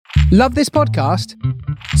Love this podcast?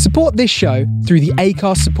 Support this show through the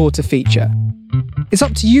Acast supporter feature. It's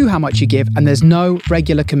up to you how much you give, and there's no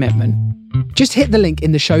regular commitment. Just hit the link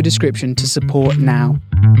in the show description to support now.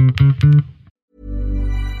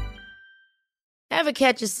 Ever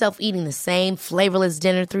catch yourself eating the same flavorless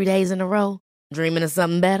dinner 3 days in a row? Dreaming of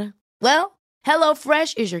something better? Well,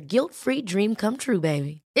 HelloFresh is your guilt-free dream come true,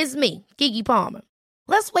 baby. It's me, Keke Palmer.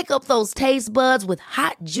 Let's wake up those taste buds with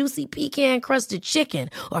hot, juicy pecan-crusted chicken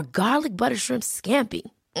or garlic butter shrimp scampi.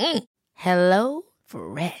 Hello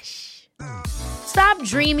Fresh. Stop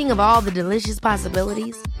dreaming of all the delicious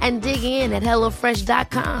possibilities and dig in at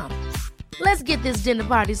HelloFresh.com. Let's get this dinner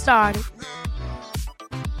party started.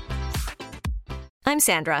 I'm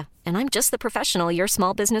Sandra, and I'm just the professional your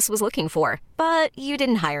small business was looking for. But you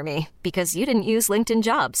didn't hire me because you didn't use LinkedIn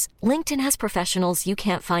Jobs. LinkedIn has professionals you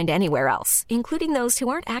can't find anywhere else, including those who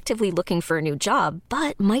aren't actively looking for a new job,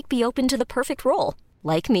 but might be open to the perfect role,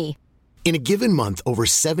 like me. In a given month, over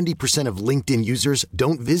 70% of LinkedIn users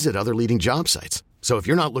don't visit other leading job sites. So if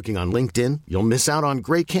you're not looking on LinkedIn, you'll miss out on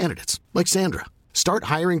great candidates like Sandra. Start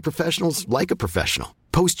hiring professionals like a professional.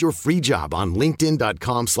 Post your free job on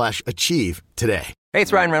linkedin.com/achieve today. Hey,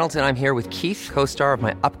 it's Ryan Reynolds, and I'm here with Keith, co-star of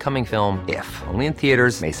my upcoming film, If, only in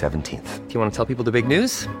theaters May 17th. Do you want to tell people the big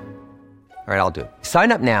news? All right, I'll do it.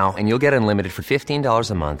 Sign up now and you'll get unlimited for $15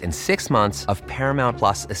 a month and 6 months of Paramount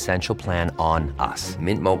Plus Essential Plan on us.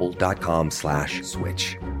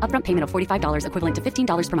 MintMobile.com/switch. Upfront payment of $45 equivalent to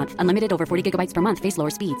 $15 per month. Unlimited over 40 gigabytes per month. Face lower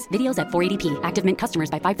speeds. Videos at 480p. Active Mint customers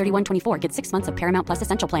by 531.24 get 6 months of Paramount Plus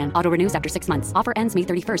Essential Plan. Auto renews after 6 months. Offer ends May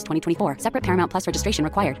 31st, 2024. Separate Paramount Plus registration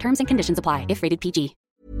required. Terms and conditions apply if rated PG.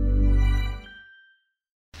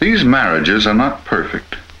 These marriages are not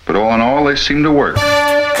perfect, but all in all, they seem to work.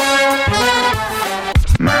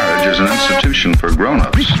 Marriage is an institution for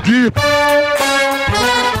grown-ups.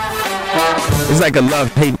 It's like a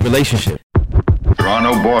love-hate relationship. There are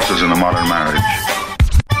no bosses in a modern marriage.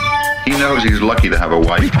 He knows he's lucky to have a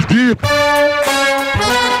wife.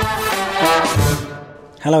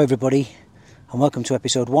 Hello everybody, and welcome to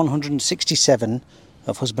episode 167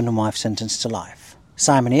 of Husband and Wife Sentenced to Life.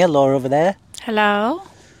 Simon here, Laura over there. Hello.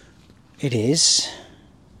 It is...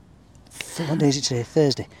 What day is it today?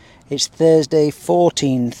 Thursday. It's Thursday,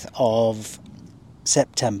 14th of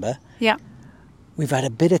September. Yeah. We've had a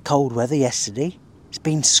bit of cold weather yesterday. It's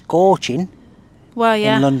been scorching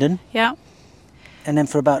in London. Yeah. And then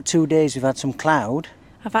for about 2 days we've had some cloud.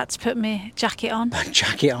 I've had to put my jacket on.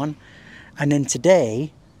 And then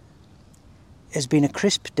today has been a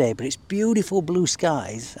crisp day, but it's beautiful blue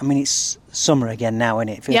skies. I mean, it's summer again now, isn't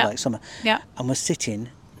it? It feels like summer. Yeah. And we're sitting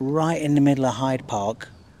right in the middle of Hyde Park.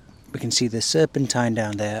 We can see the Serpentine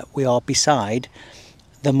down there. We are beside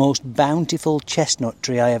the most bountiful chestnut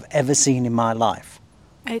tree I have ever seen in my life.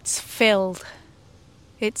 It's filled.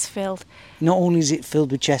 Not only is it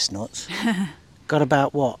filled with chestnuts, got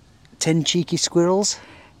about, 10 cheeky squirrels?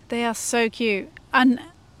 They are so cute. And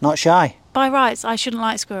not shy. By rights, I shouldn't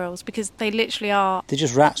like squirrels because they literally are... They're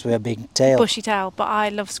just rats with a big tail. Bushy tail, but I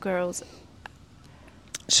love squirrels.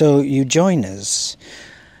 So you join us...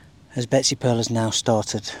 as Betsy Pearl has now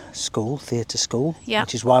started school, theatre school,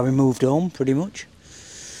 which is why we moved home, pretty much.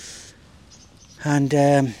 And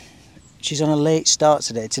she's on a late start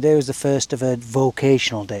today. Today was the first of her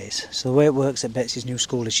vocational days. So the way it works at Betsy's new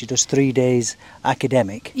school is she does 3 days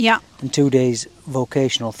academic and 2 days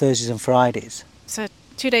vocational, Thursdays and Fridays. So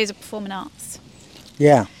 2 days of performing arts.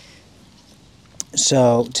 Yeah.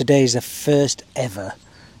 So today's the first ever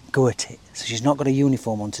go at it. So she's not got a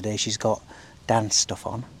uniform on today, she's got dance stuff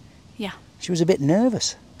on. Yeah. She was a bit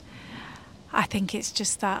nervous. I think it's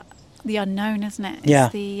just that, the unknown, isn't it? Yeah.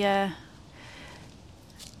 It's the,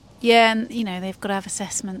 and, they've got to have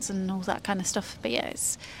assessments and all that kind of stuff. But yeah,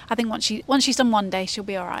 I think once she's done one day, she'll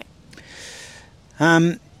be all right.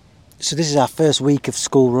 So this is our first week of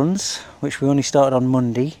school runs, which we only started on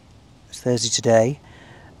Monday. It's Thursday today,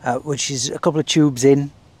 which is a couple of tubes in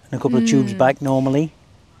and a couple of tubes back normally.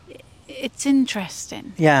 It's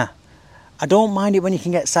interesting. Yeah. I don't mind it when you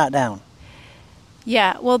can get sat down.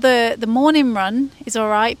 Yeah, well, the morning run is all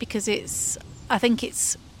right because I think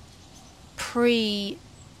it's pre-work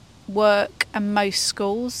and most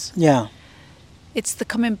schools. Yeah. It's the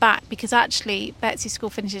coming back because actually Betsy's school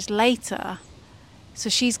finishes later, so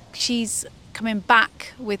she's coming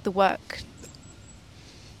back with the work,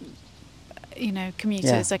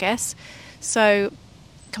 commuters, I guess. So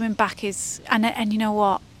coming back is, and you know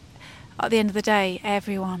what? At the end of the day,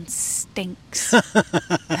 everyone stinks.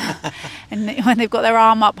 And when they've got their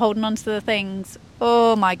arm up holding onto the things,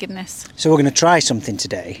 oh my goodness. So we're going to try something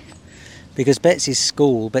today, because Betsy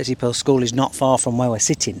Pearl's school is not far from where we're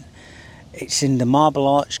sitting. It's in the Marble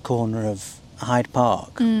Arch corner of Hyde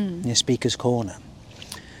Park, near Speaker's Corner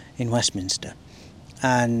in Westminster.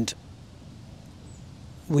 And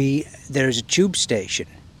there is a tube station.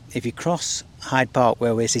 If you cross Hyde Park,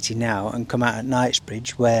 where we're sitting now, and come out at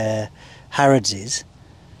Knightsbridge, where Harrods is,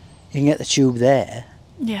 you can get the tube there.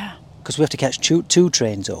 Yeah. Because we have to catch two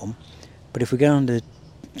trains home. But if we get on the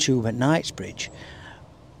tube at Knightsbridge,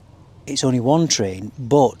 it's only one train,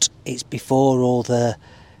 but it's before all the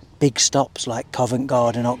big stops like Covent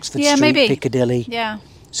Garden, Oxford Street, maybe. Piccadilly. Yeah.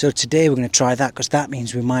 So today we're going to try that, because that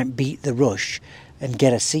means we might beat the rush and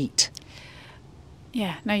get a seat.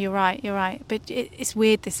 Yeah, no, you're right. But it's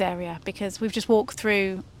weird, this area, because we've just walked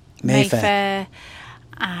through Mayfair,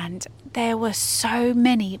 and there were so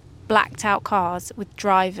many blacked out cars with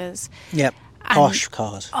drivers. Yep, posh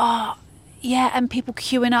cars. Oh, yeah, and people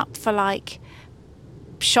queuing up for like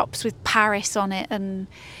shops with Paris on it, and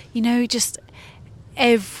just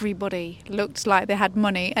everybody looked like they had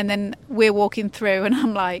money. And then we're walking through, and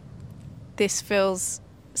I'm like, this feels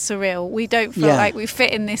surreal. We don't feel like we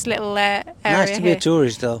fit in this little area. Nice to be a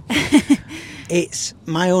tourist, though. It's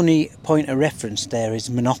my only point of reference there is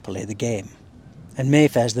Monopoly, the game, and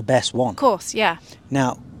Mayfair's the best one. Of course, yeah.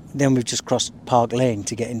 Now, then we've just crossed Park Lane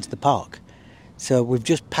to get into the park, so we've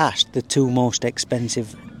just passed the two most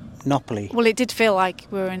expensive Monopoly. Well, it did feel like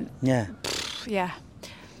we were in. Yeah. Yeah.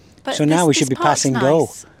 But so now we should be passing go.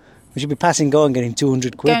 We should be passing go and getting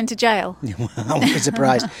 200 quid. Going to jail. I won't be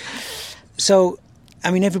surprised. So,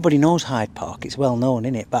 I mean, everybody knows Hyde Park. It's well known,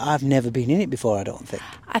 isn't it? But I've never been in it before, I don't think.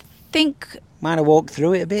 I think... Might have walked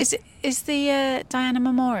through it a bit. Is the Diana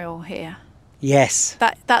Memorial here? Yes.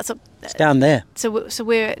 That's it's down there. So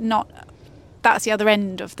we're not... That's the other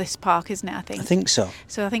end of this park, isn't it, I think? I think so.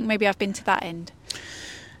 So I think maybe I've been to that end.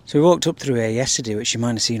 So we walked up through here yesterday, which you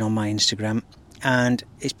might have seen on my Instagram, and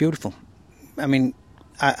it's beautiful. I mean,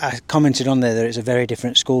 I commented on there that it's a very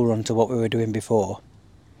different school run to what we were doing before.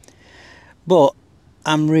 But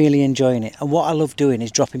I'm really enjoying it. And what I love doing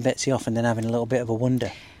is dropping Betsy off and then having a little bit of a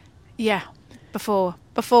wander. Yeah, before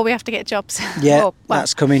we have to get jobs. Yeah,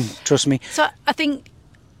 that's coming, trust me. So I think...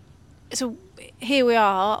 So here we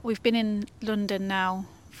are. We've been in London now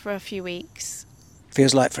for a few weeks.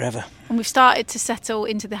 Feels like forever. And we've started to settle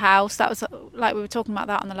into the house. That was like we were talking about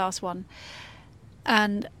that on the last one.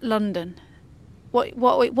 And London. What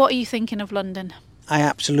are you thinking of London? I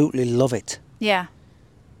absolutely love it. Yeah.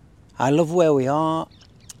 I love where we are.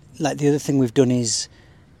 Like, the other thing we've done is,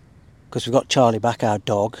 because we've got Charlie back, our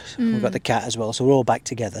dog, we've got the cat as well, so we're all back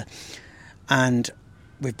together. And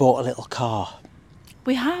we've bought a little car.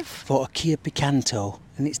 We have. Bought a Kia Picanto,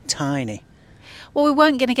 and it's tiny. Well, we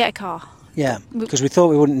weren't going to get a car. Yeah, because we thought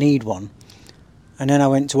we wouldn't need one. And then I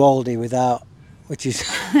went to Aldi which is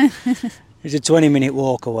it's a 20-minute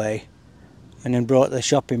walk away, and then brought the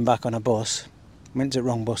shopping back on a bus. Went to the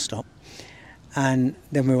wrong bus stop. And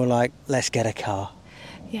then we were like, let's get a car.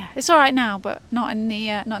 Yeah, it's all right now, but not in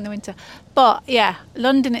the winter. But yeah,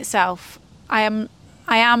 London itself, I am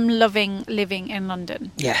loving living in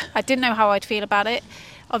London. Yeah. I didn't know how I'd feel about it.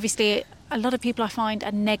 Obviously, a lot of people I find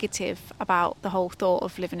are negative about the whole thought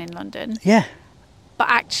of living in London. Yeah. But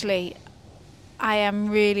actually, I am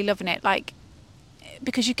really loving it. Like,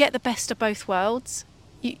 because you get the best of both worlds.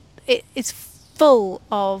 It's full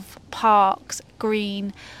of parks,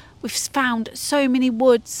 green. We've found so many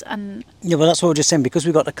woods and... Yeah, well, that's what we're just saying. Because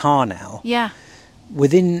we've got the car now. Yeah.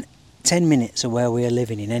 Within 10 minutes of where we are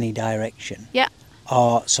living in any direction... Yeah.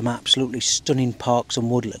 Are some absolutely stunning parks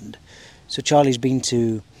and woodland. So Charlie's been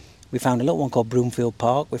to... We found a little one called Broomfield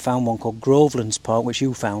Park. We found one called Grovelands Park, which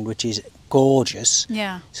you found, which is gorgeous.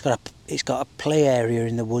 Yeah. It's got a play area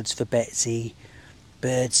in the woods for Betsy,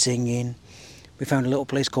 birds singing. We found a little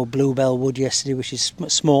place called Bluebell Wood yesterday, which is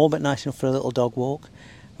small but nice enough for a little dog walk.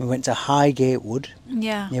 We went to Highgate Wood,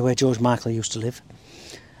 near where George Michael used to live,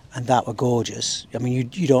 and that were gorgeous. I mean,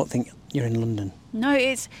 you don't think you're in London. No,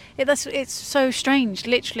 it's so strange.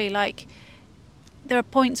 Literally, like, there are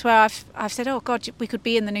points where I've said, "Oh God, we could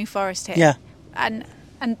be in the New Forest here." Yeah. But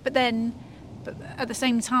at the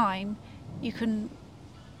same time, you can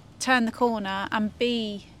turn the corner and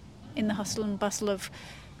be in the hustle and bustle of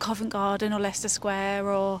Covent Garden or Leicester Square,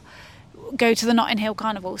 or go to the Notting Hill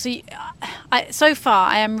Carnival. So so far,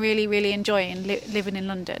 I am really, really enjoying living in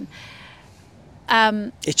London.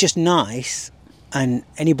 It's just nice, and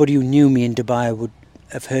anybody who knew me in Dubai would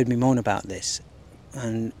have heard me moan about this.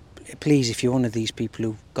 And please, if you're one of these people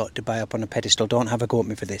who've got Dubai up on a pedestal, don't have a go at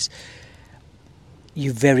me for this.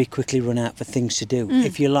 You very quickly run out for things to do.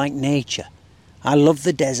 If you like nature. I love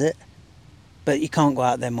the desert, but you can't go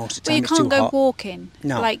out there most of the time. Well, you can't go hot. walking.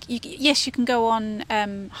 No. Like, yes, you can go on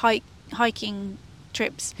hiking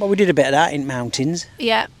trips. Well, we did a bit of that in mountains.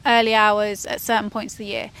 Yeah, early hours at certain points of the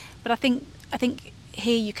year. But I think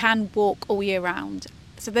here you can walk all year round.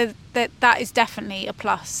 So that is definitely a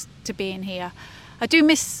plus to being here. I do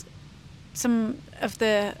miss some of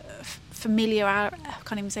the familiar. I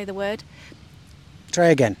can't even say the word. Try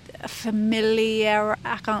again. Familiar.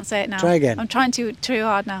 I can't say it now. Try again. I'm trying too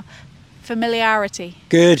hard now. Familiarity.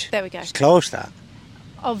 Good. There we go. It's close, that.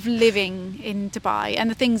 Of living in Dubai and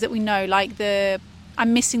the things that we know, like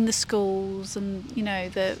I'm missing the schools and, you know,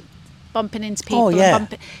 the bumping into people. Oh, yeah.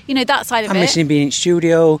 And you know, that side of it. I'm missing being in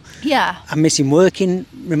studio. Yeah. I'm missing working,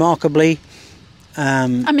 remarkably.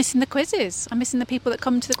 I'm missing the quizzes. I'm missing the people that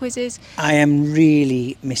come to the quizzes. I am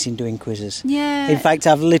really missing doing quizzes. Yeah. In fact,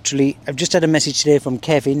 I've just had a message today from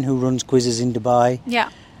Kevin, who runs quizzes in Dubai. Yeah.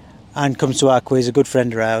 And comes to our quiz, a good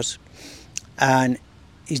friend of ours. And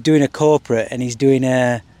he's doing a corporate and he's doing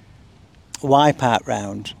a wipeout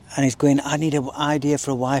round. And he's going, I need an idea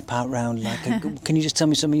for a wipeout round. Like, can you just tell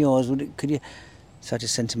me some of yours? Could you? So I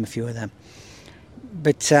just sent him a few of them.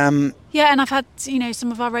 But yeah, and I've had, you know,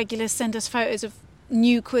 some of our regulars send us photos of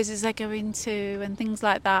new quizzes they're going to and things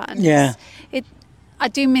like that. And yeah, I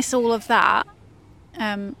do miss all of that.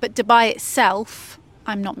 But Dubai itself,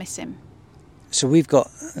 I'm not missing. So we've got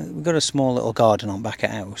a small little garden on back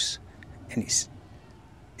at house, and it's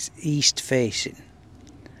east facing.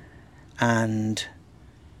 And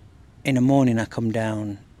in the morning I come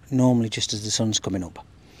down normally just as the sun's coming up,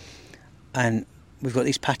 and we've got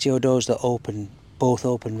these patio doors that both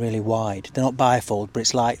open really wide. They're not bifold, but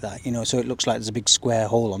it's like that, you know, so it looks like there's a big square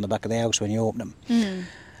hole on the back of the house when you open them. Mm.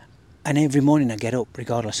 And every morning I get up,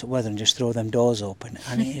 regardless of weather, and just throw them doors open,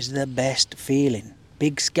 and it is the best feeling.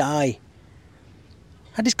 Big sky.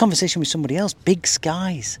 I had this conversation with somebody else. Big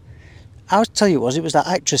skies. I'll tell you it was that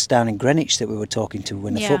actress down in Greenwich that we were talking to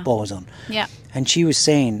when the football was on. Yeah. And she was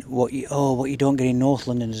saying what you don't get in North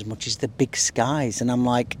London as much is the big skies, and I'm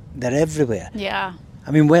like, they're everywhere. Yeah.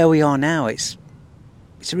 I mean, where we are now, it's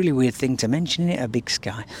a really weird thing to mention, isn't it? A big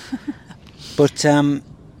sky. But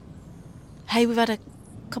hey, we've had a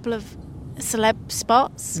couple of celeb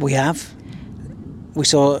spots. We have. We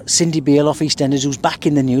saw Cindy Beale off EastEnders, who's back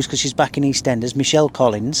in the news because she's back in EastEnders. Michelle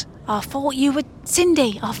Collins. I thought you were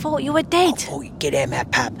Cindy. I thought you were dead. Oh, get him,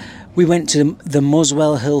 pap. We went to the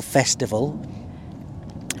Muswell Hill Festival.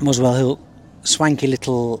 Muswell Hill, swanky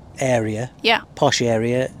little area. Yeah. Posh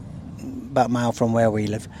area, about a mile from where we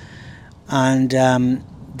live. And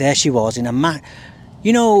there she was in a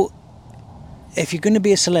you know, if you're going to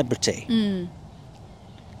be a celebrity,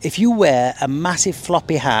 if you wear a massive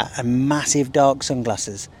floppy hat and massive dark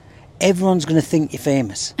sunglasses, everyone's going to think you're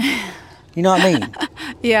famous. You know what I mean?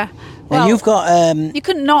 Yeah. Well, and you've got... you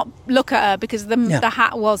could not look at her because the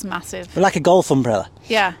hat was massive. Like a golf umbrella.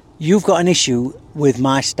 Yeah. You've got an issue with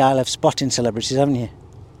my style of spotting celebrities, haven't you?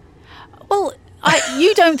 Well...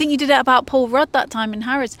 you don't think you did it about Paul Rudd that time in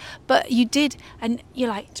Harrods, but you did, and you're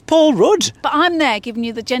like... It's Paul Rudd! But I'm there giving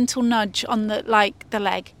you the gentle nudge on the leg.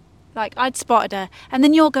 Like, I'd spotted her, and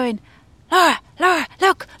then you're going, Laura,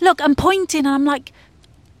 look, I'm pointing, and I'm like...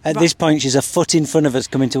 At this point, she's a foot in front of us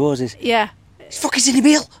coming towards us. Yeah. It's fucking Cindy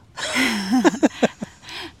Beale!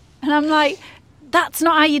 And I'm like, that's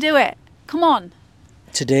not how you do it. Come on.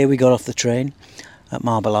 Today we got off the train at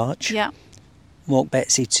Marble Arch. Yeah. Walked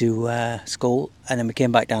Betsy to school, and then we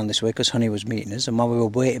came back down this way because Honey was meeting us, and while we were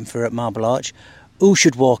waiting for her at Marble Arch, who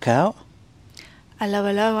should walk out?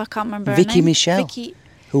 Hello, I can't remember Vicky her name. Michelle. Vicky.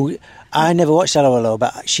 Who I never watched Hello,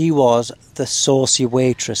 but she was the saucy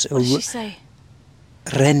waitress. What did she say?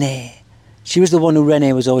 Renee. She was the one who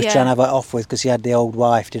Renee was always trying to have it off with because he had the old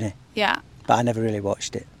wife, didn't he? Yeah. But I never really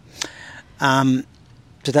watched it. So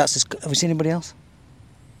that's... Have we seen anybody else?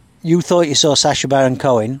 You thought you saw Sacha Baron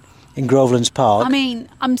Cohen in Groveland's Park. I mean,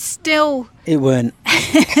 I'm still... It weren't.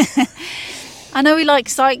 I know he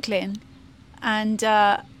likes cycling, and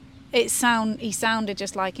he sounded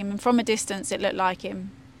just like him, and from a distance it looked like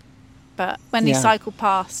him. But when he cycled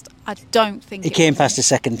past, I don't think he came past a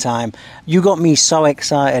second time. You got me so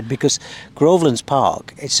excited because Groveland's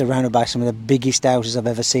Park is surrounded by some of the biggest houses I've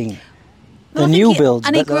ever seen. The new builds.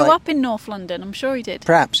 And he grew up in North London, I'm sure he did.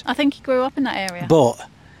 Perhaps. I think he grew up in that area. But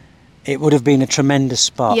it would have been a tremendous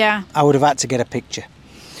spot. Yeah. I would have had to get a picture.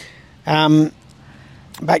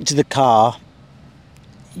 Back to the car.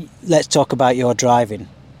 Let's talk about your driving.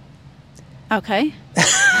 Okay.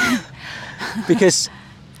 Because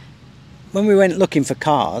when we went looking for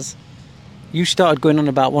cars, you started going on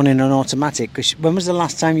about wanting an automatic. Because when was the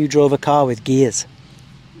last time you drove a car with gears?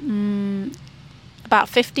 About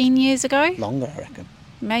 15 years ago. Longer, I reckon.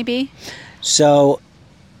 Maybe. So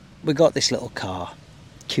we got this little car.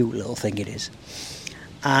 Cute little thing it is.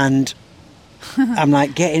 And I'm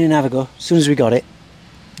like, get in and have a go. As soon as we got it,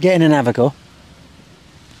 get in and have a go.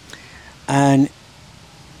 And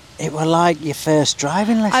it was like your first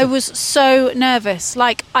driving lesson. I was so nervous.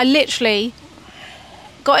 Like, I literally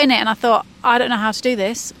got in it and I thought, I don't know how to do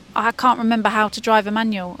this. I can't remember how to drive a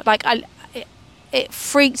manual. Like, it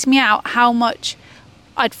freaked me out how much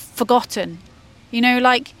I'd forgotten. You know,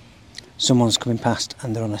 like... Someone's coming past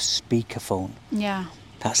and they're on a speakerphone. Yeah.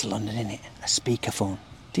 That's London, isn't it? A speakerphone.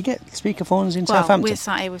 Do you get speakerphones in Southampton? We're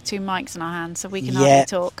sat here with 2 mics in our hands, so we can hardly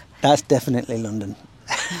talk. That's definitely London.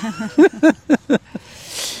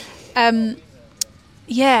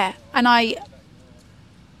 Yeah, and I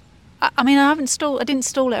mean, I didn't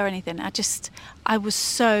install it or anything. I was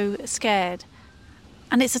so scared.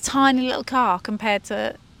 And it's a tiny little car compared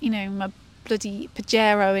to, you know, my bloody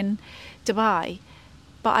Pajero in Dubai.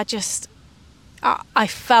 But I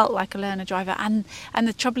felt like a learner driver. And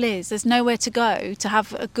the trouble is, there's nowhere to go to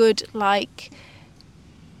have a good, like,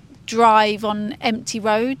 drive on empty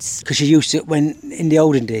roads. Because you used to, when in the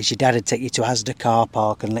olden days, your dad would take you to Asda car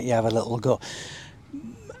park and let you have a little go.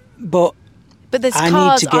 But there's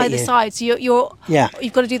cars either side, so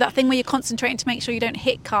you've got to do that thing where you're concentrating to make sure you don't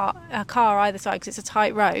hit a car either side because it's a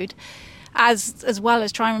tight road, as well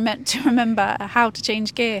as trying to remember how to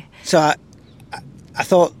change gear. So I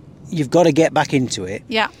thought, you've got to get back into it.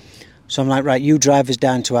 Yeah. So I'm like, right, you drive us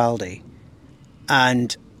down to Aldi,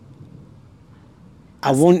 and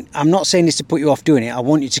I'm not saying this to put you off doing it. I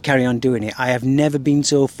want you to carry on doing it. I have never been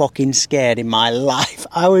so fucking scared in my life.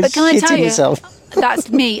 I was shitting myself. That's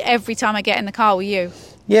me every time I get in the car with you.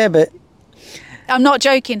 Yeah, but... I'm not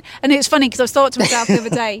joking. And it's funny because I was thought to myself the other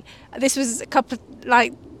day, this was a couple of,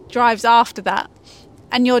 like, drives after that,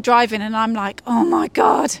 and you're driving and I'm like, oh my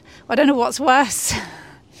God, I don't know what's worse.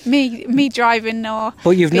 Me driving or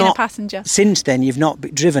being a passenger. Since then, you've not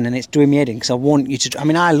driven, and it's doing me head in because I want you to... I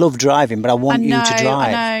mean, I love driving, but I want you to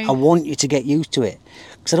drive. I want you to get used to it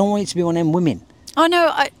because I don't want you to be one of them women. Oh,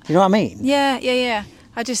 no. You know what I mean? Yeah.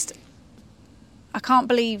 I can't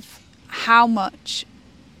believe how much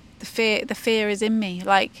the fear is in me.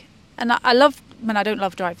 Like, and I don't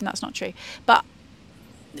love driving, that's not true. But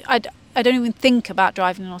I don't even think about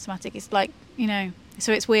driving an automatic. It's like, you know...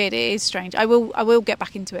 So it's weird. It is strange. I will get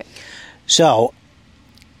back into it. So,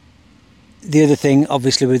 the other thing,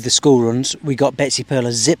 obviously, with the school runs, we got Betsy Pearl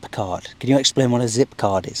a zip card. Can you explain what a zip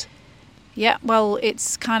card is? Yeah, well,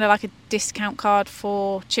 it's kind of like a discount card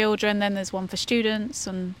for children. Then there's one for students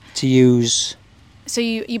and to use. So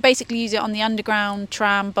you basically use it on the underground,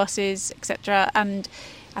 tram, buses, etc. And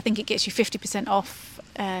I think it gets you 50% off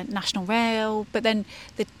National Rail. But then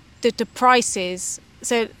the prices.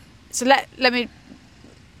 So let me.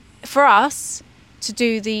 For us to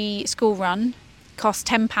do the school run, costs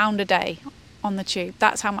 £10 a day on the tube.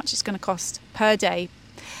 That's how much it's going to cost per day.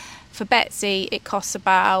 For Betsy, it costs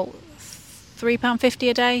about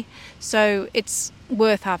 £3.50 a day, so it's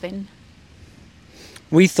worth having.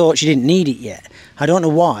 We thought she didn't need it yet. I don't know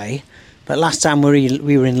why, but last time we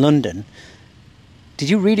were in London, did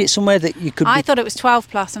you read it somewhere that you could... I thought it was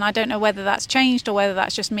 12+, and I don't know whether that's changed or whether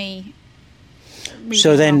that's just me.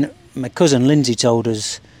 So then my cousin Lindsay told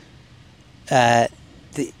us that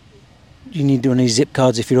you need one of these zip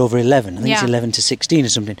cards if you're over 11. I think it's 11 to 16 or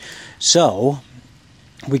something. So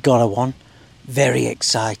we got her one. Very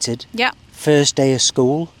excited. Yeah. First day of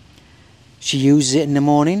school. She uses it in the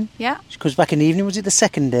morning. Yeah. She comes back in the evening. Was it the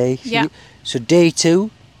second day? Yeah. So day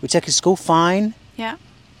 2, we take her to school. Fine. Yeah.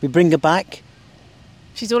 We bring her back.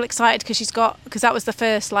 She's all excited because that was the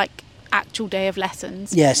first actual day of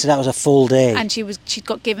lessons. Yeah. So that was a full day. And she'd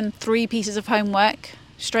got given 3 pieces of homework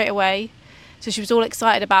straight away. So she was all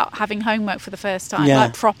excited about having homework for the first time,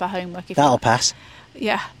 like proper homework. That'll pass.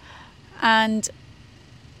 Yeah. And,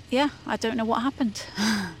 I don't know what happened.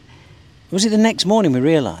 Was it the next morning we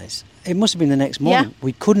realised? It must have been the next morning. Yeah.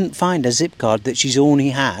 We couldn't find a zip card that she's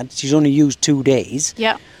only used 2 days.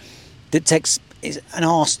 Yeah. That takes an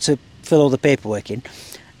arse to fill all the paperwork in.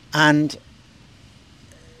 And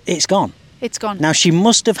it's gone. It's gone. Now, she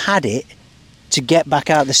must have had it to get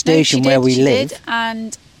back out of the station where we live. Did,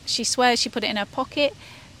 and... She swears she put it in her pocket,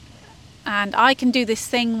 and I can do this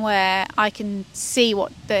thing where I can see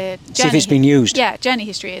what the journey... See if it's been used. Yeah, journey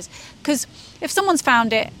history is. Because if someone's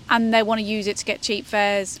found it and they want to use it to get cheap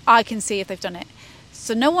fares, I can see if they've done it.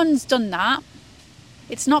 So no one's done that.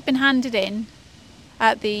 It's not been handed in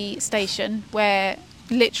at the station, where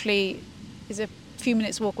literally is a few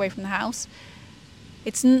minutes walk away from the house.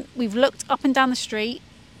 We've looked up and down the street.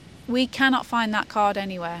 We cannot find that card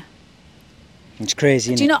anywhere. It's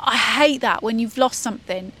crazy, Do you know, I hate that when you've lost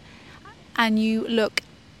something and you look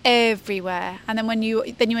everywhere, and then when you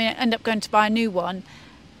end up going to buy a new one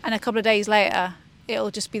and a couple of days later,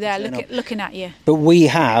 it'll just be there looking at you. But we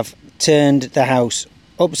have turned the house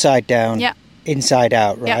upside down, inside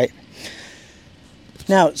out, right? Yep.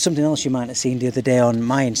 Now, something else you might have seen the other day on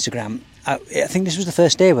my Instagram. I think this was the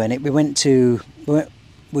first day, wasn't it?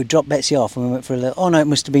 We dropped Betsy off and we went for a little... Oh, no, it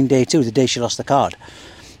must have been day 2, the day she lost the card.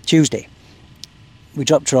 Tuesday. We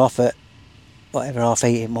dropped her off at,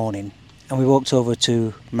 8:30 in the morning. And we walked over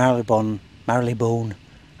to Marylebone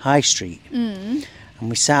High Street. And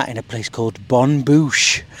we sat in a place called Bon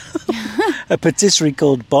Bouche. A patisserie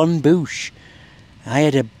called Bon Bouche. I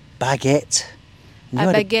had a baguette.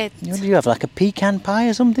 Baguette. What did you have, like a pecan pie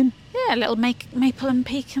or something? Yeah, a little maple and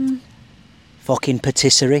pecan. Fucking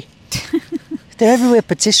patisserie. They're everywhere,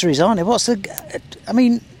 patisseries, aren't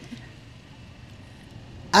they?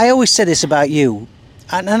 I always say this about you,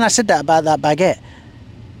 and I said that about that baguette.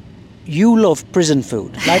 You love prison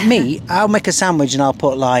food. Like me, I'll make a sandwich and I'll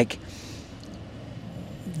put like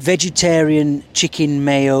vegetarian chicken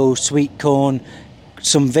mayo, sweet corn,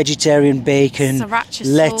 some vegetarian bacon, sriracha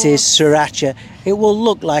lettuce, sauce. sriracha. It will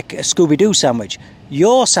look like a Scooby-Doo sandwich.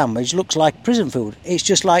 Your sandwich looks like prison food. It's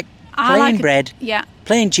just like plain bread,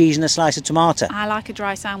 plain cheese and a slice of tomato. I like a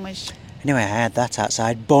dry sandwich. Anyway, I had that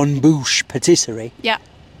outside Bon Bouche patisserie. Yeah.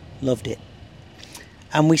 Loved it.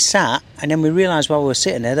 And we sat, and then we realised while we were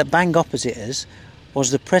sitting there that bang opposite us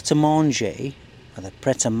was the pret-a-manger, or the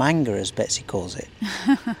pret-a-manga as Betsy calls it,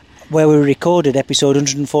 where we recorded episode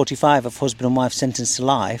 145 of Husband and Wife Sentenced to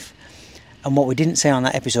Life. And what we didn't say on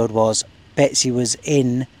that episode was Betsy was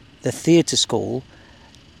in the theatre school.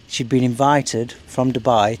 She'd been invited from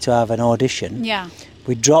Dubai to have an audition. Yeah.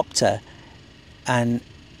 We dropped her, and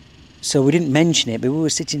so we didn't mention it, but we were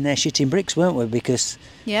sitting there shitting bricks, weren't we? Because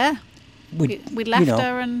we left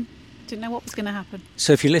her and didn't know what was going to happen.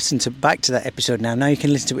 So if you listen back to that episode now you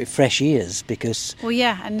can listen to it with fresh ears, because... Well,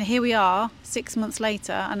 yeah, and here we are 6 months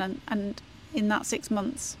later, and in that 6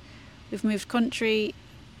 months we've moved country.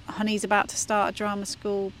 Honey's about to start a drama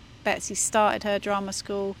school. Betsy started her drama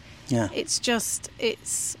school. Yeah. It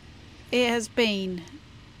has been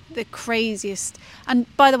the craziest. And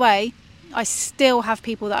by the way, I still have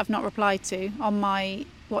people that I've not replied to on my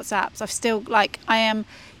WhatsApps. I am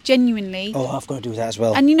genuinely... Oh, I've got to do that as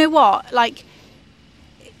well. And you know what? Like,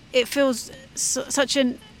 it feels such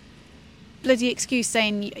a bloody excuse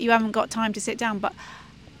saying you haven't got time to sit down. But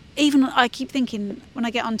even I keep thinking when I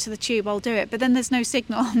get onto the tube, I'll do it. But then there's no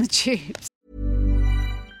signal on the tubes.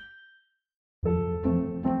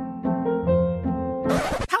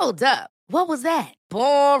 Hold up. What was that?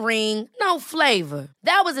 Boring. No flavor.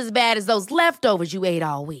 That was as bad as those leftovers you ate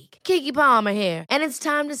all week. Keke Palmer here, and it's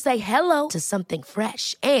time to say hello to something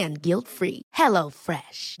fresh and guilt-free. Hello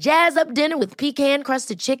Fresh. Jazz up dinner with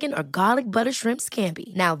pecan-crusted chicken or garlic butter shrimp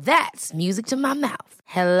scampi. Now that's music to my mouth.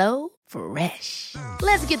 Hello Fresh.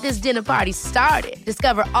 Let's get this dinner party started.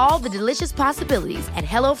 Discover all the delicious possibilities at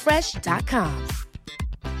HelloFresh.com.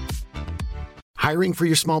 Hiring for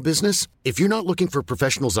your small business? If you're not looking for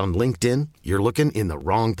professionals on LinkedIn, you're looking in the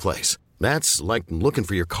wrong place. That's like looking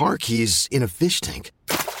for your car keys in a fish tank.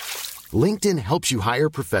 LinkedIn helps you hire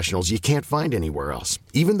professionals you can't find anywhere else,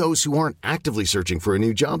 even those who aren't actively searching for a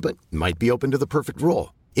new job but might be open to the perfect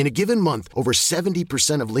role. In a given month, over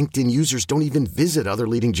 70% of LinkedIn users don't even visit other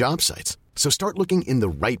leading job sites. So start looking in the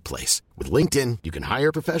right place. With LinkedIn, you can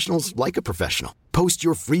hire professionals like a professional. Post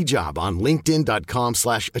your free job on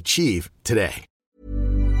linkedin.com/achieve today.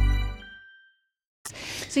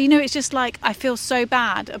 So, it's just like I feel so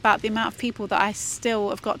bad about the amount of people that I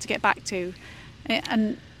still have got to get back to.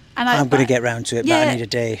 And I'm going to get round to it, but I need a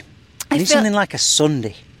day. I need something like a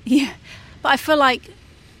Sunday. Yeah, but I feel like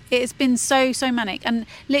it's been so manic. And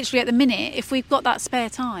literally at the minute, if we've got that spare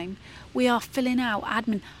time, we are filling out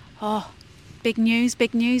admin. Oh, big news.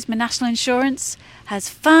 My national insurance has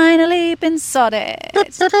finally been sorted.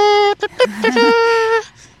 It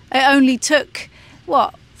only took,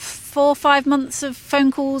 4 or 5 months of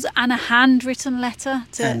phone calls and a handwritten letter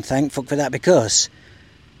to... And thank fuck for that, because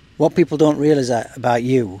what people don't realise about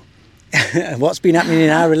you and what's been happening in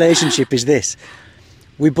our relationship is this.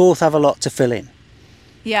 We both have a lot to fill in.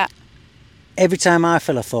 Yeah. Every time I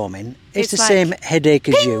fill a form in, it's the same headache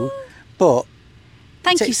as you, but...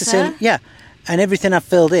 Thank you, sir. Yeah. And everything I've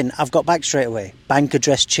filled in, I've got back straight away. Bank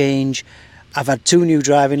address change. I've had 2 new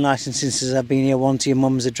driving licences since I've been here. One to your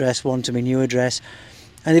mum's address, one to my new address.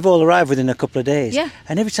 And they've all arrived within a couple of days. Yeah.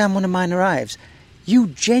 And every time one of mine arrives, you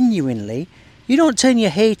genuinely... You don't turn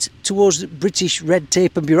your hate towards British red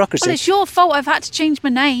tape and bureaucracy. Well, it's your fault I've had to change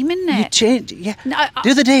my name, isn't it? You changed... Yeah. No,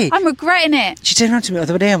 the other day... I'm regretting it. She turned around to me the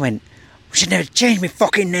other day and went, we should never change my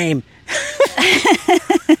fucking name.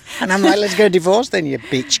 And I'm like, let's get a divorce then, you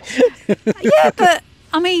bitch. Yeah, but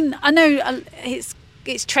I mean, I know it's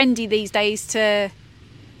trendy these days to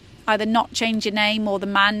either not change your name, or the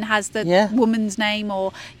man has the woman's name,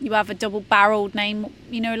 or you have a double-barreled name.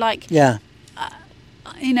 You know, like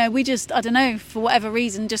we just, I don't know, for whatever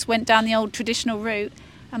reason, just went down the old traditional route,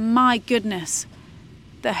 and my goodness,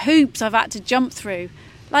 the hoops I've had to jump through.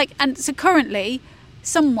 Like, and so currently,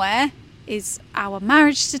 somewhere is our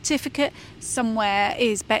marriage certificate, somewhere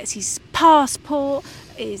is Betsy's passport,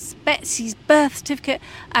 is Betsy's birth certificate,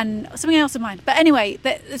 and something else of mine. But anyway,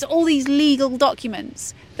 there's all these legal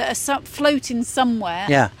documents that are floating somewhere.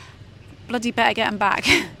 Yeah. Bloody better get them back.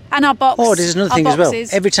 And our box. Oh, there's another thing as well.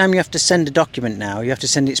 Every time you have to send a document now, you have to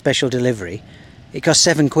send it special delivery. It costs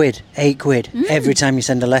 £7, £8 every time you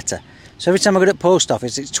send a letter. So every time I go to the post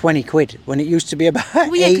office, it's 20 quid when it used to be about 8p.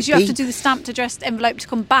 Well, yeah, because you have to do the stamped addressed envelope to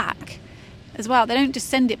come back as well. They don't just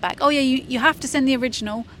send it back. Oh, yeah, you have to send the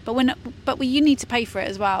original, but you need to pay for it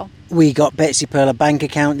as well. We got Betsy Pearl a bank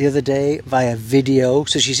account the other day via video.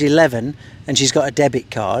 So she's 11 and she's got a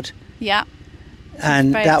debit card. Yeah.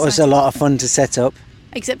 And that was a lot of fun to set up.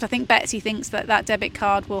 Except I think Betsy thinks that debit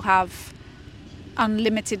card will have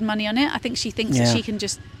unlimited money on it. I think she thinks that she can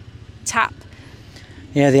just tap.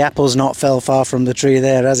 Yeah, the apple's not fell far from the tree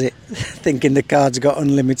there, has it? Thinking the card's got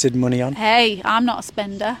unlimited money on. Hey, I'm not a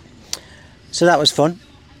spender. So that was fun.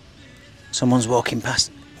 Someone's walking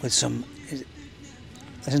past with some...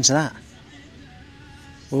 Listen to that.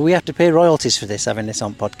 Well, we have to pay royalties for this, having this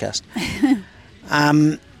on podcast.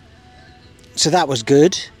 So that was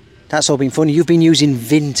good. That's all been fun. You've been using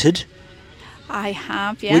Vinted. I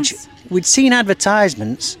have, yes. Which we'd seen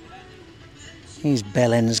advertisements. These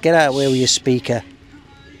bellends, get out of the way with your speaker.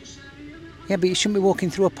 Yeah, but you shouldn't be walking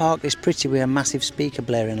through a park this pretty with a massive speaker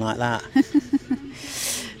blaring like that.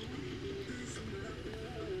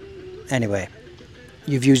 Anyway,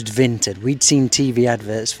 you've used Vinted. We'd seen TV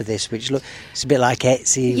adverts for this, which look, it's a bit like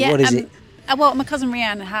Etsy. Yeah, what is it? Well, my cousin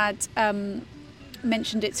Rianne had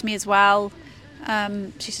mentioned it to me as well.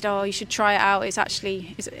 She said, "Oh, you should try it out. It's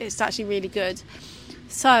actually really good."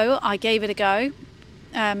 So I gave it a go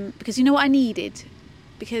because you know what I needed,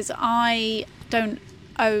 because I don't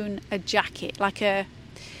own a jacket,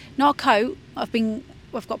 not a coat.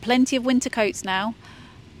 I've got plenty of winter coats now,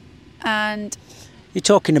 and you're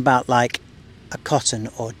talking about like a cotton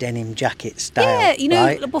or denim jacket style. Yeah, you know,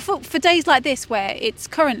 right? well, for days like this where it's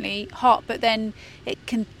currently hot, but then it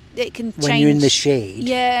can change when you're in the shade.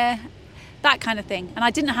 Yeah, that kind of thing. And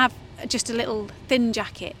I didn't have just a little thin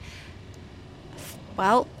jacket.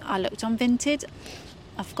 Well, I looked on Vinted.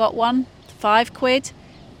 I've got one, £5,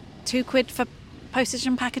 £2 for postage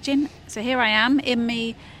and packaging. So here I am in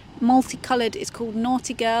me multicoloured. It's called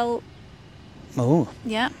Naughty Girl. Oh.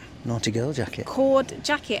 Yeah. Naughty Girl jacket. Cord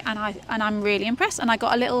jacket, and I'm really impressed. And I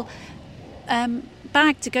got a little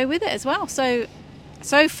bag to go with it as well. So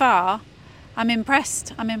far, I'm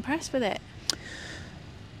impressed. I'm impressed with it.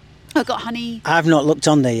 I've got honey. I've not looked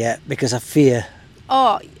on there yet because I fear.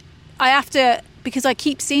 Oh, I have to, because I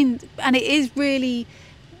keep seeing, and it is really,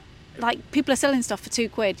 like, people are selling stuff for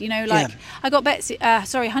 £2. You know, like, yeah. I got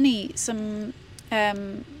honey some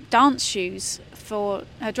dance shoes for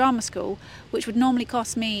her drama school, which would normally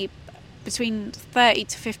cost me between 30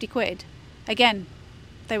 to 50 quid. Again,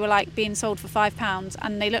 they were like being sold for £5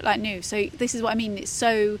 and they look like new. So this is what I mean. It's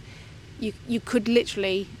so, you could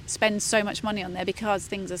literally spend so much money on there because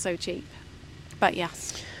things are so cheap. But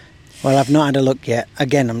yes. Well, I've not had a look yet.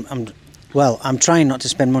 Again, I'm trying not to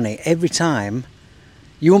spend money. Every time,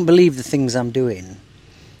 you won't believe the things I'm doing.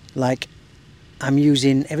 Like,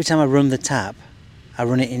 every time I run the tap, I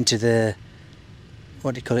run it into the,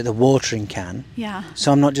 what do you call it, the watering can. Yeah.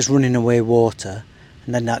 So I'm not just running away water,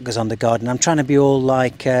 and then that goes on the garden. I'm trying to be all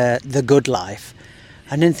like the good life,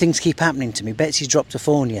 and then things keep happening to me. Betsy's dropped a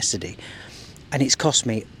phone yesterday, and it's cost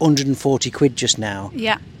me £140 just now.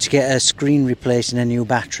 Yeah. To get a screen replaced and a new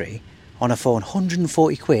battery on a phone.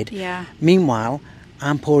 £140. Yeah. Meanwhile,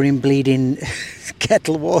 I'm pouring bleeding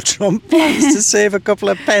kettle water on plants to save a couple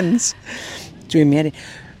of pence. Doing me head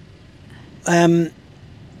in.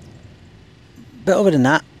 But other than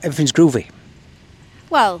that, everything's groovy.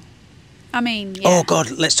 Well, I mean, yeah. Oh, God,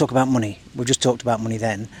 let's talk about money. We've just talked about money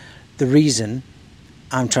then. The reason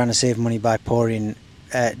I'm trying to save money by pouring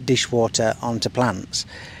dishwater onto plants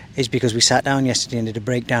is because we sat down yesterday and did a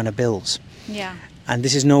breakdown of bills. Yeah. And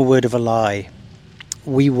this is no word of a lie.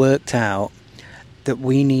 We worked out that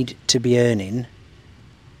we need to be earning,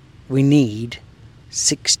 we need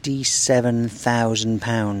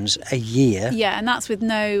 £67,000 a year. Yeah, and that's with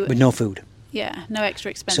no food. Yeah, no extra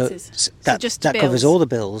expenses. So that covers all the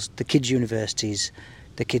bills, the kids' universities,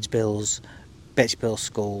 the kids' bills, Betsy Pearl's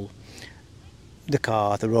school, the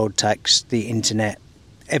car, the road tax, the internet,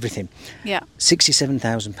 everything. Yeah.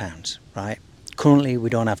 £67,000, right? Currently, we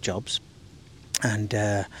don't have jobs, and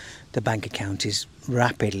the bank account is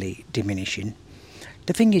rapidly diminishing.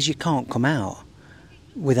 The thing is, you can't come out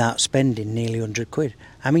without spending nearly £100.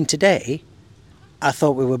 I mean, today, I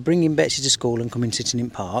thought we were bringing Betsy to school and coming sitting in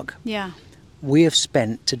park. Yeah. We have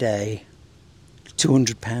spent today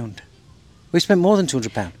 £200. We spent more than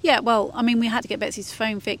 £200. Yeah, well, I mean, we had to get Betsy's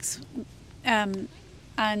phone fixed, and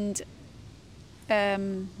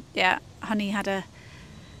Honey had a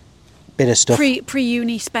bit of stuff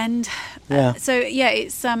pre-uni spend. Yeah. So yeah,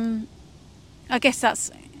 it's I guess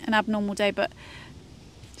that's an abnormal day, but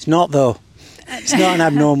it's not though. It's not an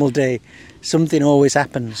abnormal day. Something always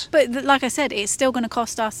happens. But like I said, it's still going to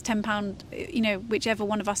cost us £10. You know, whichever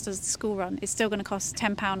one of us does the school run, it's still going to cost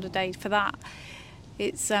 £10 a day for that.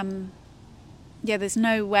 It's there's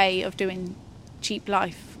no way of doing cheap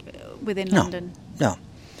life within London. No,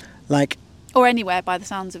 like or anywhere by the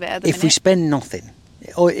sounds of it. At the minute. We spend nothing,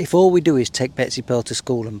 or if all we do is take Betsy Pearl to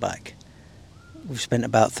school and back, we've spent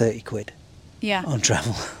about £30 on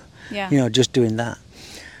travel. Yeah, you know, just doing that.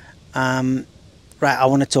 Right, I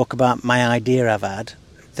want to talk about my idea I've had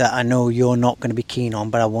that I know you're not going to be keen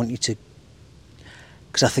on, but I want you to,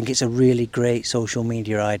 because I think it's a really great social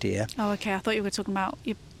media idea. Oh, okay. I thought you were talking about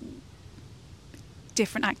your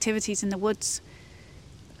different activities in the woods.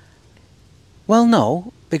 Well,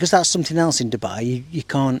 no, because that's something else in Dubai. You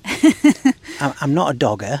can't... I'm not a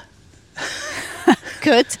dogger.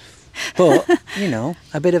 Good. But, you know,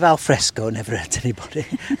 a bit of alfresco never hurt anybody.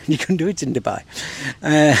 You can do it in Dubai.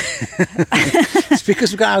 It's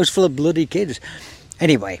because we've got a house full of bloody kids.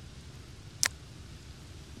 Anyway,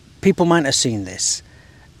 people might have seen this.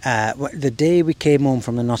 The day we came home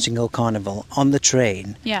from the Notting Hill Carnival, on the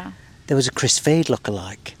train, there was a Chris Fade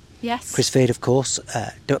lookalike. Yes. Chris Fade, of course,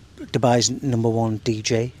 Dubai's #1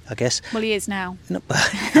 DJ, I guess. Well, he is now.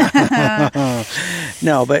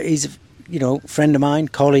 No, but he's... you know, friend of mine,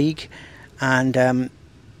 colleague, and I'm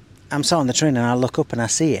sat on the train and I look up and I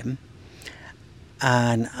see him,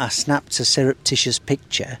 and I snapped a surreptitious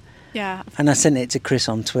picture, and I sent it to Chris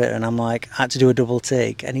on Twitter, and I'm like, I had to do a double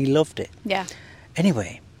take, and he loved it. Yeah.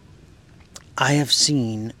 Anyway, I have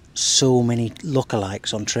seen so many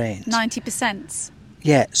lookalikes on trains. 90%.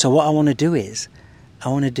 Yeah, so what I want to do is, I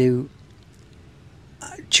want to do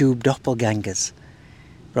tube doppelgangers.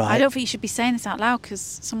 Right. I don't think you should be saying this out loud because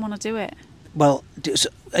someone will do it. Well,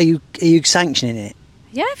 are you sanctioning it?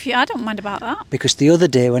 Yeah, I don't mind about that. Because the other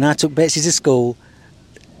day when I took Betsy to school,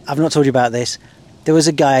 I've not told you about this, there was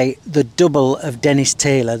a guy, the double of Dennis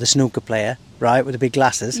Taylor, the snooker player, right, with the big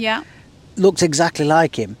glasses. Yeah. Looked exactly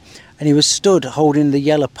like him. And he was stood holding the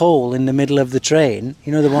yellow pole in the middle of the train,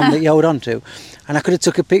 you know, the one that you hold on to. And I could have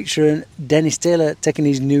took a picture of Dennis Taylor taking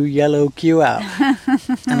his new yellow Q out.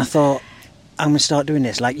 And I thought... I'm going to start doing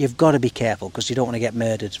this. Like, you've got to be careful because you don't want to get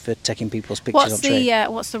murdered for taking people's pictures on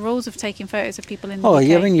train. What's the rules of taking photos of people in the UK? Oh,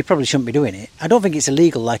 yeah, I mean, you probably shouldn't be doing it. I don't think it's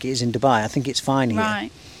illegal like it is in Dubai. I think it's fine here.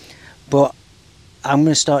 Right. But I'm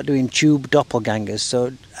going to start doing tube doppelgangers.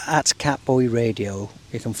 So at Catboy Radio,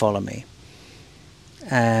 you can follow me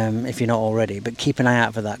if you're not already. But keep an eye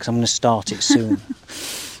out for that because I'm going to start it soon.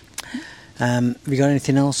 Have you got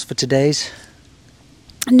anything else for today's?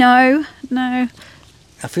 No.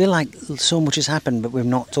 I feel like so much has happened, but we're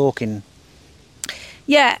not talking.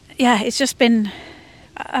 Yeah, it's just been,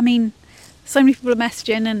 I mean, so many people are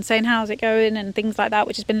messaging and saying how's it going and things like that,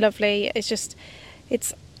 which has been lovely. It's just,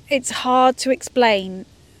 it's hard to explain.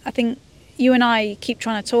 I think you and I keep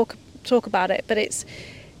trying to talk about it, but it's,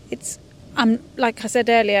 I'm like I said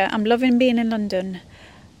earlier, I'm loving being in London.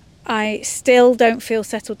 I still don't feel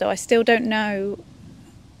settled though. I still don't know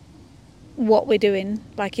what we're doing,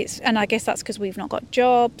 and I guess that's because we've not got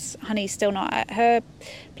jobs. Honey's still not at her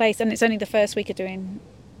place, and it's only the first week of doing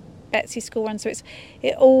Betsy's school run, so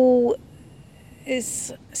it all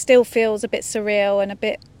still feels a bit surreal and a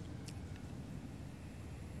bit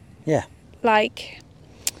like,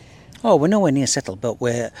 oh, we're nowhere near settled, but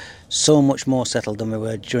we're so much more settled than we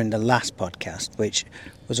were during the last podcast, which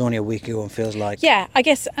was only a week ago and feels like I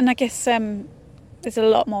guess there's a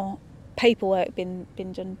lot more paperwork been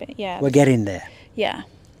done, but we're getting there. Yeah.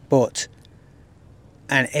 But,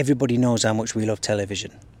 and everybody knows how much we love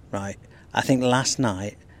television, right? I think last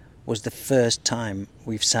night was the first time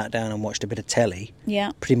we've sat down and watched a bit of telly.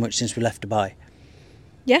 Yeah. Pretty much since we left Dubai.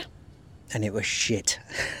 Yeah. And it was shit.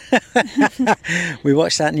 We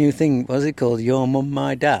watched that new thing, what was it called? Your Mum,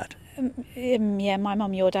 My Dad? Yeah, My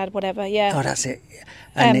Mum, Your Dad, whatever, yeah. Oh, that's it.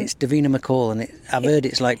 And it's Davina McCall, and I've heard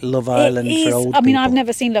it's like Love Island for old people. I mean, I've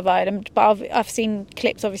never seen Love Island, but I've seen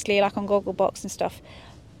clips, obviously, like on Gogglebox and stuff.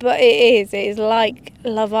 But it is like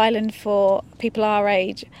Love Island for people our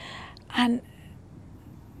age. And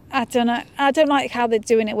I don't know, I don't like how they're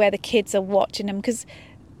doing it where the kids are watching them, because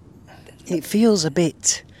it feels a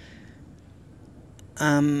bit,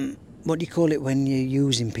 what do you call it when you're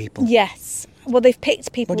using people? Yes. Well, they've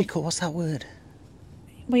picked people. What's that word?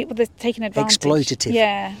 Well, they're taking advantage. Exploitative.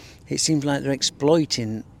 Yeah. It seems like they're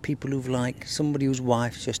exploiting people who've, like, somebody whose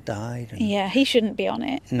wife just died. And... Yeah, he shouldn't be on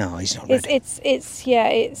it. No, he's not ready.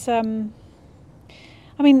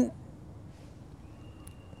 I mean,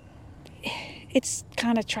 it's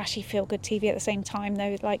kind of trashy feel-good TV at the same time,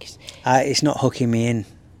 though. Like, it's not hooking me in.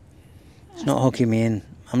 It's not hooking me in.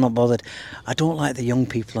 I'm not bothered. I don't like the young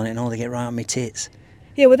people on it and all they get right on my tits.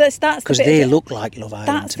 Yeah, well, that's because they look like Love Island.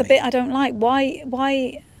 That's the bit I don't like.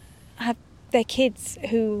 Why have their kids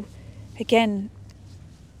who, again,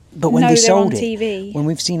 but when they sold it, TV. When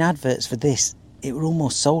we've seen adverts for this, it were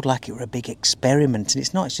almost sold like it were a big experiment, and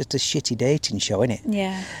it's not. It's just a shitty dating show, isn't it?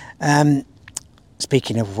 Yeah.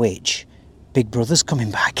 Speaking of which, Big Brother's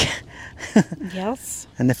coming back. Yes.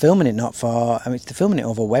 And they're filming it not far. I mean, they're filming it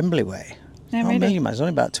over Wembley way. No, really? It's only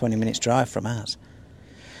about 20 minutes drive from ours.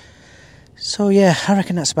 So yeah, I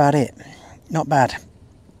reckon that's about it. Not bad.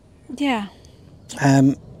 Yeah.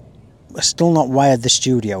 We're still not wired the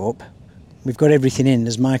studio up. We've got everything in,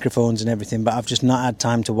 there's microphones and everything, but I've just not had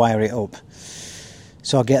time to wire it up.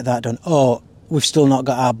 So I'll get that done. Oh, we've still not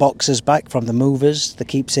got our boxes back from the movers, the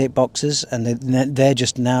keepsake boxes, and they're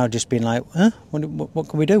just now just being like, huh? What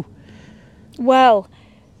can we do? Well,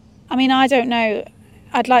 I mean, I don't know.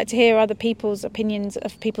 I'd like to hear other people's opinions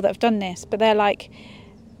of people that have done this, but they're like,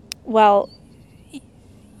 well,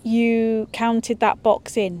 you counted that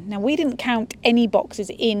box in. Now, we didn't count any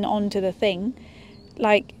boxes in onto the thing.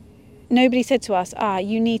 Like, nobody said to us,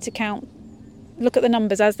 you need to count, look at the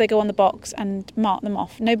numbers as they go on the box and mark them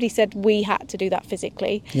off. Nobody said we had to do that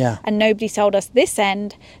physically. Yeah. And nobody told us this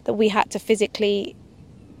end that we had to physically,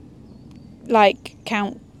 like,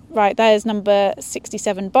 count, right, there's number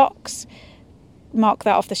 67 box, mark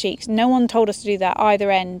that off the sheets. No one told us to do that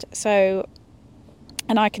either end. So,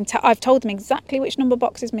 and I've told them exactly which number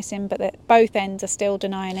box is missing, but that both ends are still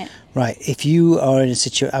denying it. Right. If you are in a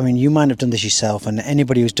situation, I mean, you might have done this yourself, and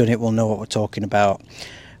anybody who's done it will know what we're talking about.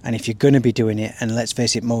 And if you're going to be doing it, and let's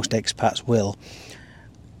face it, most expats will,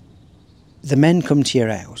 the men come to your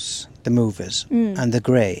house, the movers, and they're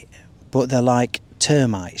great, but they're like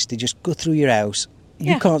termites. They just go through your house.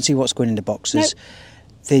 You can't see what's going in the boxes. Nope.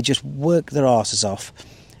 They just work their arses off.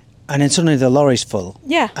 And then suddenly the lorry's full.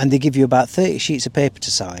 Yeah. And they give you about 30 sheets of paper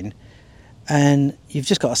to sign. And you've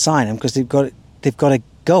just got to sign them because they've got to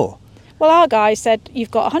go. Well, our guy said,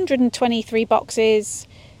 you've got 123 boxes,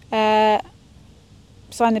 sign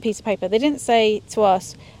the piece of paper. They didn't say to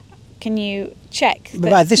us, can you check?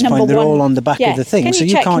 But at this point, they're all on the back of the thing, so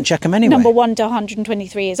you can't check them anyway. Number 1 to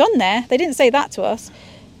 123 is on there. They didn't say that to us.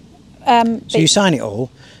 So you sign it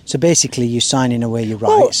all. So basically, you're signing away your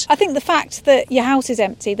rights. Well, I think the fact that your house is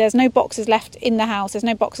empty, there's no boxes left in the house, there's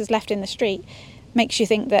no boxes left in the street, makes you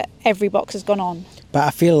think that every box has gone on. But I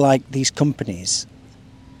feel like these companies,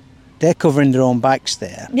 they're covering their own backs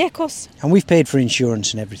there. Yeah, of course. And we've paid for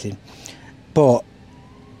insurance and everything. But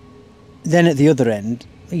then at the other end,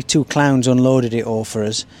 these two clowns unloaded it all for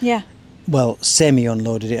us. Yeah. Well,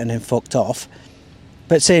 semi-unloaded it and then fucked off.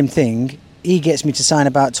 But same thing, he gets me to sign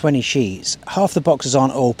about 20 sheets. Half the boxes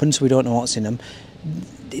aren't open, so we don't know what's in them.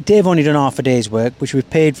 They've only done half a day's work, which we've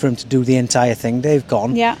paid for him to do the entire thing. They've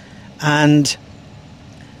gone. Yeah. And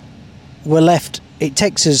we're left, it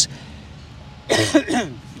takes us,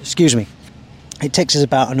 excuse me, it takes us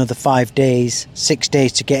about another 5 days, 6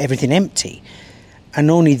 days to get everything empty. And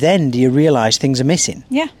only then do you realise things are missing.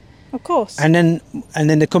 Yeah, of course. And then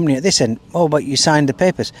the company at this end, oh, but you signed the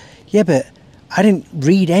papers. Yeah, but I didn't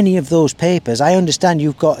read any of those papers. I understand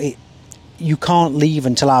you've got it. You can't leave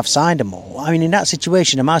until I've signed them all. I mean, in that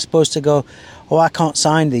situation, am I supposed to go, oh, I can't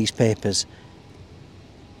sign these papers?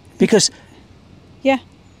 Because yeah,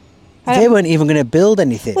 they weren't even going to build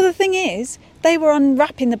anything. Well, the thing is, they were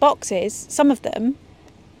unwrapping the boxes, some of them.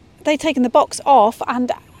 They'd taken the box off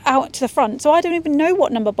and out to the front, so I don't even know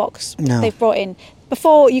what number box they've brought in.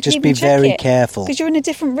 Before you can even check it. Just be very careful. Because you're in a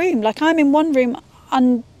different room. Like, I'm in one room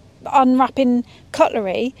unwrapping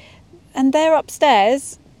cutlery, and they're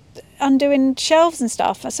upstairs undoing shelves and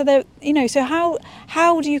stuff. So they're, so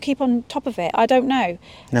how do you keep on top of it? I don't know.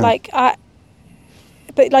 No.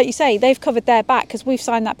 But like you say, they've covered their back because we've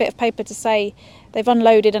signed that bit of paper to say they've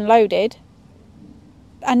unloaded and loaded,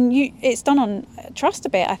 and it's done on trust a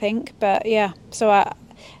bit, I think. But yeah, so I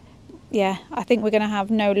think we're going to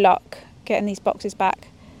have no luck getting these boxes back.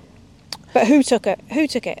 But who took it?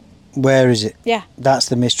 Where is it? Yeah. That's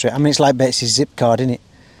the mystery. I mean, it's like Betsy's zip card, isn't it?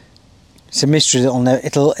 It's a mystery that'll never...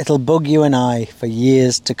 It'll bug you and I for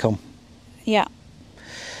years to come. Yeah.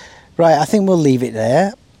 Right, I think we'll leave it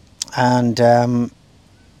there. And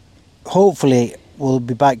hopefully we'll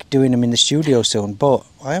be back doing them in the studio soon. But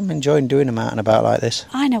I am enjoying doing them out and about like this.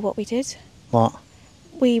 I know what we did. What?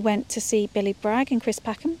 We went to see Billy Bragg and Chris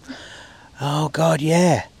Packham. Oh, God,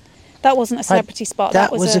 yeah. That wasn't a celebrity spot.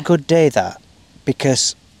 That was a good day, that.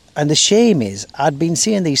 Because... And the shame is, I'd been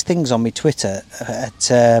seeing these things on my Twitter at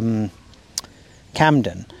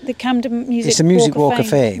Camden. The Camden Music Walk of Fame. It's a Music Walk of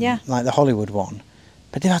Fame, yeah. like the Hollywood one.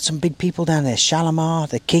 But they've had some big people down there. Shalimar,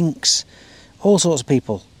 the Kinks, all sorts of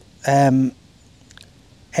people. Eddie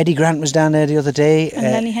Grant was down there the other day. And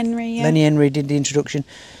Lenny Henry, yeah. Lenny Henry did the introduction.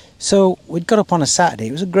 So we'd got up on a Saturday.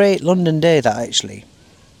 It was a great London day, that, actually.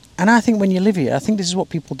 And I think when you live here, I think this is what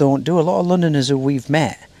people don't do. A lot of Londoners who we've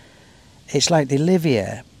met, it's like they live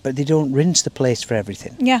here, but they don't rinse the place for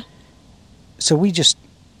everything. Yeah. So we're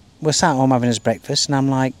sat home having us breakfast, and I'm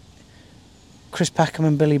like, Chris Packham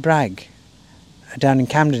and Billy Bragg are down in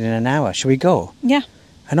Camden in an hour. Shall we go? Yeah.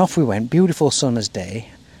 And off we went. Beautiful summer's day.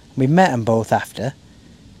 We met them both after.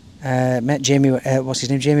 Met Jamie, what's his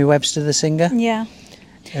name? Jamie Webster, the singer. Yeah.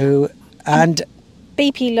 And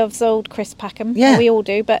BP loves old Chris Packham. Yeah. We all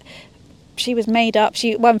do, but she was made up.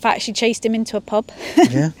 In fact, she chased him into a pub.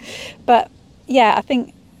 Yeah. But yeah, I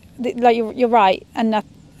think like you're right. And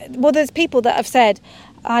there's people that have said,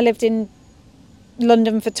 I lived in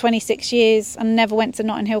London for 26 years and never went to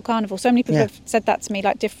Notting Hill Carnival. So many people have said that to me,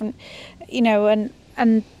 like different,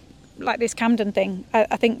 and like this Camden thing.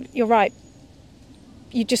 I think you're right.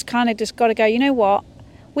 You just kind of just got to go, you know what?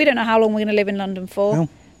 We don't know how long we're going to live in London for. No.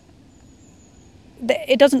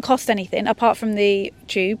 It doesn't cost anything apart from the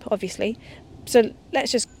tube, obviously. So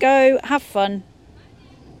let's just go, have fun.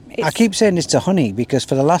 I keep saying this to Honey because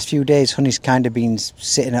for the last few days, Honey's kind of been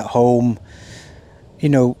sitting at home.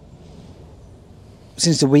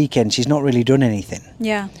 Since the weekend, she's not really done anything.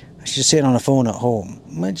 Yeah. She's just sitting on her phone at home,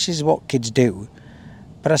 which is what kids do.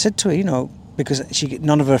 But I said to her, because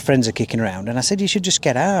none of her friends are kicking around, and I said, you should just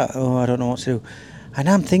get out. Oh, I don't know what to do. And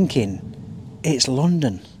I'm thinking, it's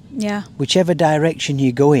London. Yeah. Whichever direction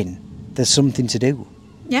you go in, there's something to do.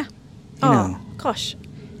 Yeah. Gosh.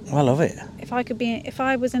 I love it. If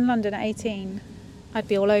I was in London at 18, I'd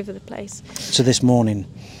be all over the place. So this morning,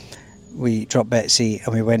 we dropped Betsy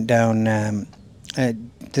and we went down.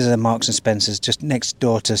 There's a Marks and Spencer's just next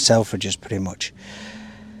door to Selfridges, pretty much.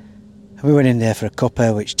 And we went in there for a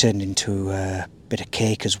cuppa, which turned into a bit of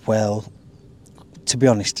cake as well. To be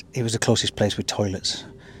honest, it was the closest place with toilets,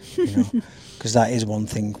 because that is one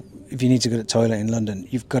thing. If you need to go to the toilet in London,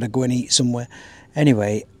 you've got to go and eat somewhere.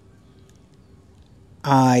 Anyway,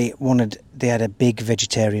 they had a big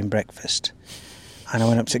vegetarian breakfast. And I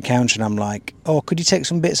went up to the counter and I'm like, oh, could you take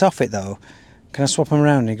some bits off it though? Can I swap them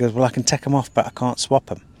around? And he goes, well, I can take them off, but I can't swap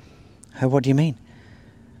them. What do you mean?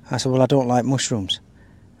 I said, well, I don't like mushrooms.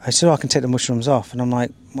 I said, oh, I can take the mushrooms off. And I'm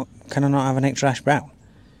like, well, can I not have an extra hash brown?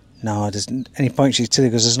 No, there's any point she's to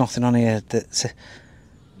because there's nothing on here that's...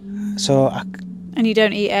 And you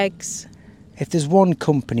don't eat eggs? If there's one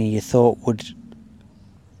company you thought would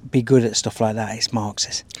be good at stuff like that, it's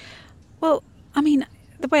Marx's. Well, I mean,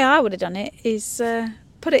 the way I would have done it is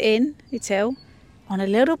put it in your till on a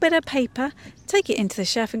little bit of paper, take it into the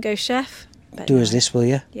chef and go, chef. But do as this, will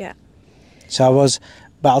you? Yeah. So I was,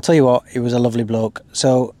 but I'll tell you what, he was a lovely bloke.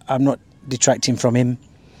 So I'm not detracting from him.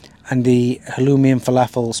 And the halloumi and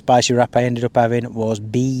falafel spicy wrap I ended up having was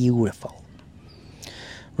beautiful.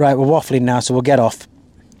 Right, we're waffling now, so we'll get off.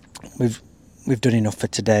 We've done enough for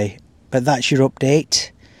today. But that's your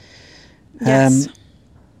update. Yes.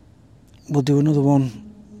 We'll do another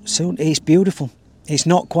one soon. It's beautiful. It's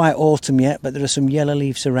not quite autumn yet, but there are some yellow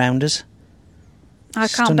leaves around us. I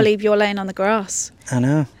can't believe you're laying on the grass. I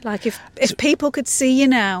know. Like if people could see you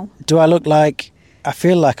now. Do I look like... I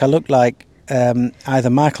feel like I look like either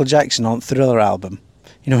Michael Jackson on Thriller album.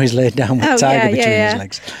 He's laid down with tiger between his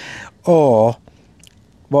legs. Or,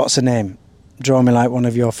 what's her name? Draw me like one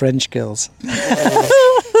of your French girls.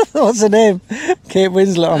 What's her name? Kate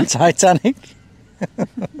Winslet on Titanic.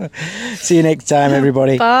 See you next time,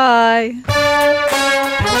 everybody. Bye.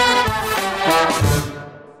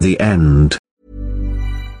 The end.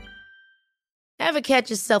 Ever catch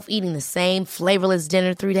yourself eating the same flavorless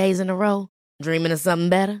dinner 3 days in a row? Dreaming of something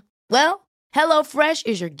better? Well, HelloFresh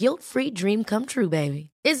is your guilt-free dream come true, baby.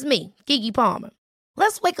 It's me, Keke Palmer.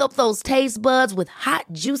 Let's wake up those taste buds with hot,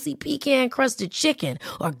 juicy pecan-crusted chicken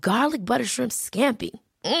or garlic butter shrimp scampi.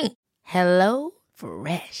 Hello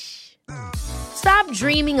Fresh. Stop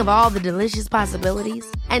dreaming of all the delicious possibilities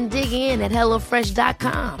and dig in at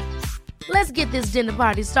HelloFresh.com. Let's get this dinner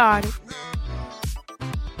party started.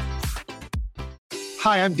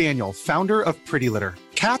 Hi, I'm Daniel, founder of Pretty Litter.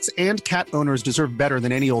 Cats and cat owners deserve better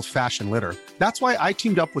than any old-fashioned litter. That's why I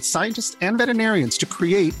teamed up with scientists and veterinarians to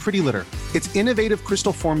create Pretty Litter. Its innovative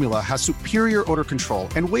crystal formula has superior odor control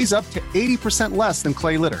and weighs up to 80% less than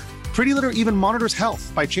clay litter. Pretty Litter even monitors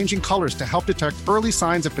health by changing colors to help detect early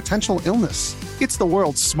signs of potential illness. It's the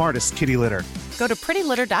world's smartest kitty litter. Go to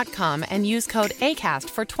prettylitter.com and use code ACAST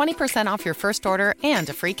for 20% off your first order and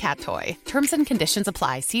a free cat toy. Terms and conditions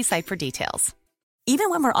apply. See site for details. Even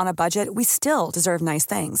when we're on a budget, we still deserve nice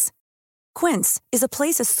things. Quince is a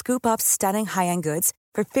place to scoop up stunning high-end goods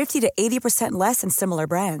for 50 to 80% less than similar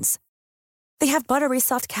brands. They have buttery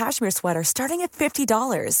soft cashmere sweaters starting at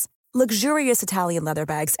 $50, luxurious Italian leather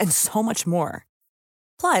bags, and so much more.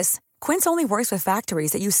 Plus, Quince only works with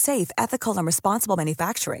factories that use safe, ethical, and responsible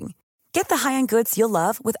manufacturing. Get the high-end goods you'll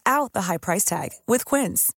love without the high price tag with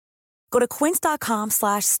Quince. Go to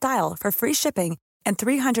quince.com/style for free shipping and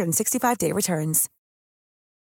 365-day returns.